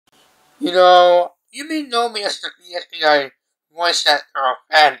You know, you may know me as the BFDI voice actor of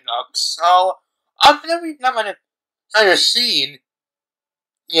fan dog, so I'm gonna be coming another scene.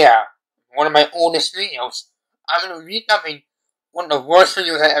 Yeah, one of my oldest videos. I'm gonna be recapping one of the worst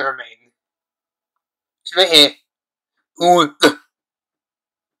videos I ever made. It's right here. Ooh.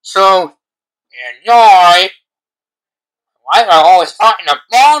 So, enjoy! Why am I always talking to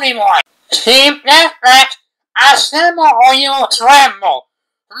Bonnie Boy? Team Deathmatch, assemble or you will tremble.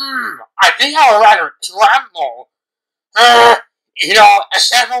 I think I would rather tremble.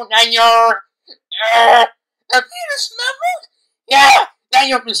 Assemble then you're... dismembered? Yeah, then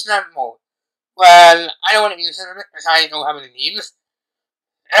you're dismembered. Well, I don't want to be dismembered because I don't have any names.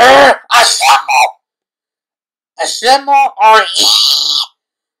 Assemble! Assemble or...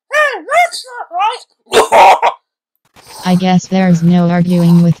 that's not right. I guess there's no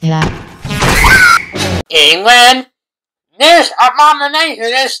arguing with that. England? This abomination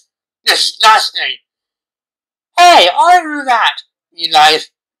is disgusting. Hey, order that, you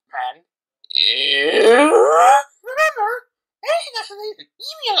nice friend. Remember, anything that's related to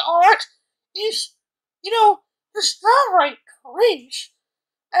email art is, just downright cringe.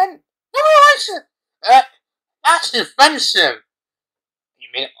 And nobody likes it. That's offensive. You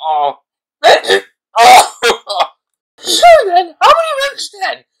mean all... So then, how many rings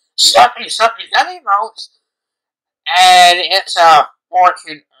then? Something, votes. And it's a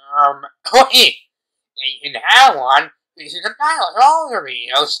fortune, cookie. And you can have one. This is a pilot of all your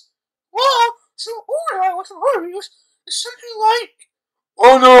videos. Well, so all I want from other videos is something like...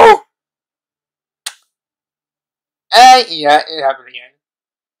 Oh no! Yeah, it happened again.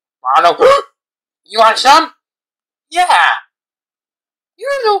 Mono. You want some? Yeah! You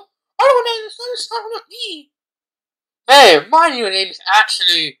know, I don't want to start with me. Hey, my new name is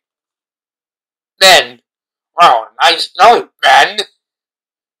actually... Ben. Wow, nice knowing, Ben.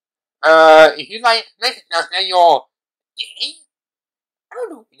 If you like making us, then you're gay? I don't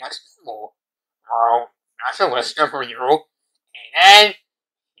know if that's normal. Oh, that's a listener for you. And then,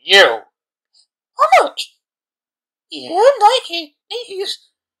 you. How much? Yeah, like it. He's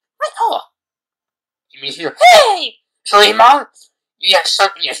right off. It means you. Hey! Sorry, Mom. You have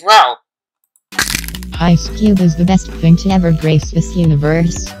something as well. Ice Cube is the best thing to ever grace this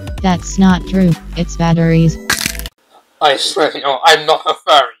universe. That's not true. It's batteries. I swear, I'm not a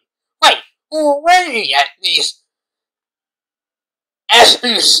furry. Wait, where do you get these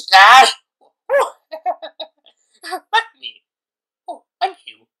SFXs stash? Let me. Oh, thank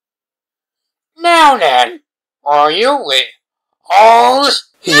you. Now then, are you with holes?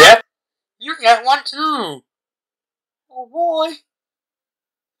 Yep. You get one too. Oh boy.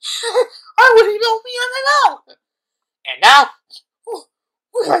 I wouldn't even open your mouth. And now,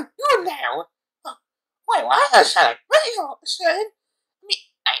 what do I do now? Wait, why does that sound like raise all of a sudden?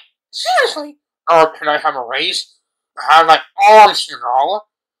 Seriously? Or can I have a raise? I have like arms,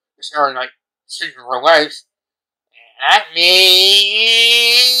 instead of like singular legs. And that means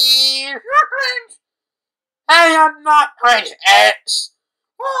you're cringe. Hey, I'm not cringe, X.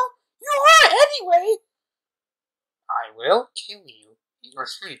 Well, you are anyway. I will kill you in your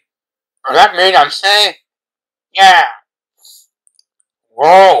sleep. Does that mean I'm saying? Yeah.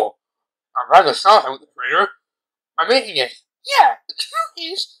 Whoa. I'm rather sorry with the reader. I'm making it. Yeah, the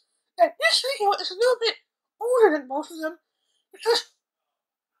truth is that this video is a little bit older than most of them because,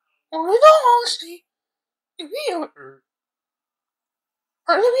 well, in all honesty, the video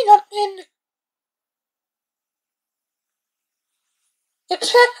are living up in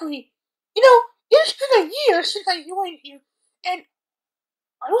exactly. It's been a year since I joined here, and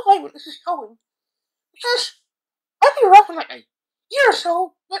I don't like where this is going because I've been around for like a year or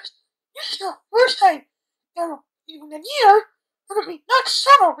so, but this is the first time in even a year for me not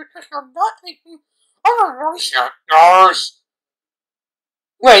summer because you're not making other voice actors.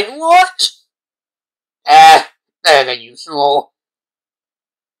 Wait, what? Better than usual.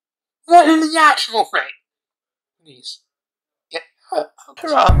 What is the actual thing? Please, get her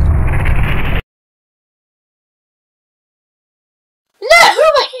up. No,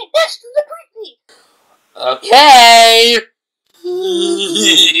 that's deliberately. Okay.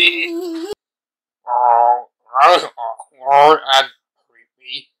 Oh, that was awkward and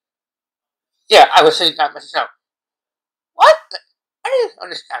creepy. Yeah, I was saying that myself. What? I didn't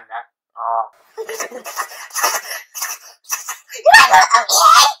understand that.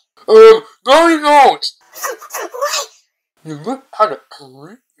 Going on. You look kind of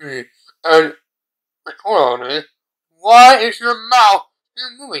creepy. And hold on a minute. Why is your mouth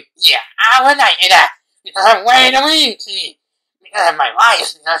still moving? Yeah, I would like it. Because I'm way too easy. Because of my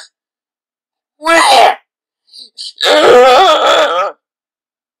license. Where?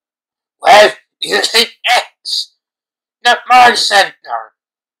 using X, not my center.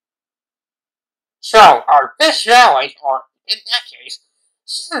 So, our best rallies are, in that case,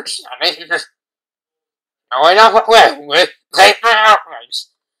 search rallies is just going off with paper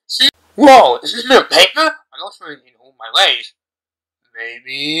outlines. See? Whoa, is this new paper? I don't really know my ways.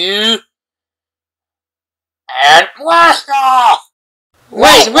 Maybe. And blast off!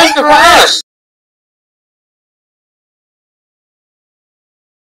 Wait, where's the blast?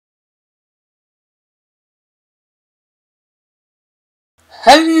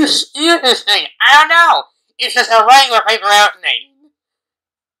 How do you steer this thing? I don't know. It's just a regular paper outline.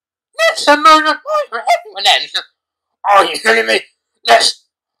 That's a murder point for everyone else. Are you kidding me?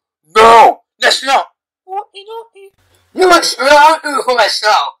 No! Let's not! What you doing? You must not do for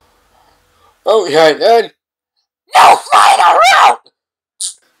myself. Okay then. No flying around!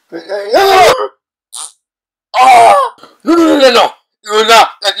 Oh! No. You're not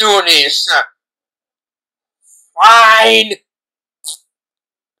doing this. Fine.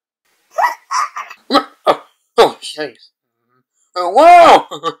 Oh, jeez. Whoa!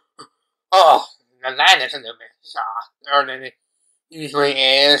 Oh, the line is a little bit softer than it usually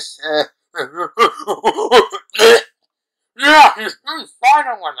is. Yeah, he's fine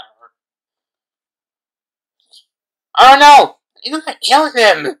or whatever. Oh no! You don't kill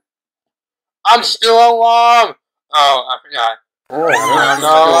him! I'm still alive! Oh, I forgot. Oh,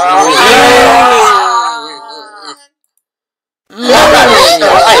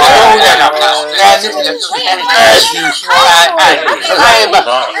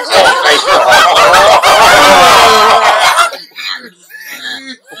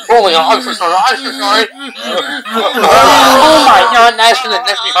 I'm so sorry. Oh my god, that's gonna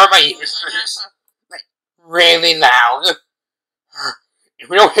hurt my ears. Like, really loud. If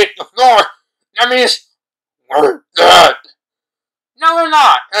we don't hit the floor, that means we're dead. No, we're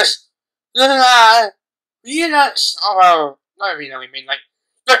not. We're not really mean, like,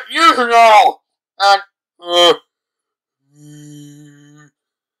 the usual.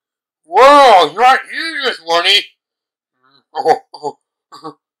 Whoa, you're not here this morning.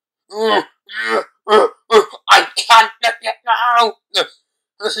 I can't get it now.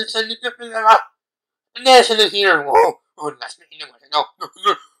 Listen to here. Whoa, that's not even what I know.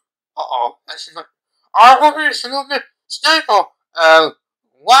 Uh-oh, that's not. Our order is a little bit stifle.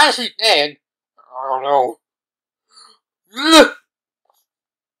 Why is he dead? I don't know.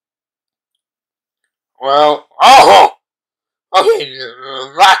 Well, okay,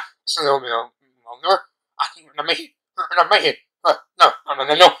 that's a little bit longer. I think we're gonna make it. No.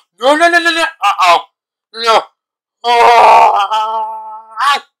 Uh-oh. No.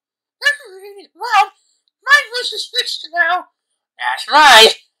 Oh, that's really loud. My voice is fixed now. That's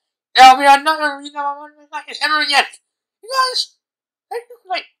right. There'll be another one like this ever again. You guys, thank you for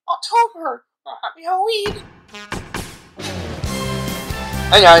like October. Happy Halloween.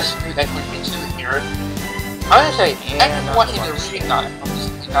 Hey guys, thanks for being here. I want to say, thank you for watching the remake on it.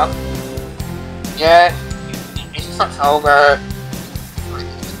 Yeah, it's October.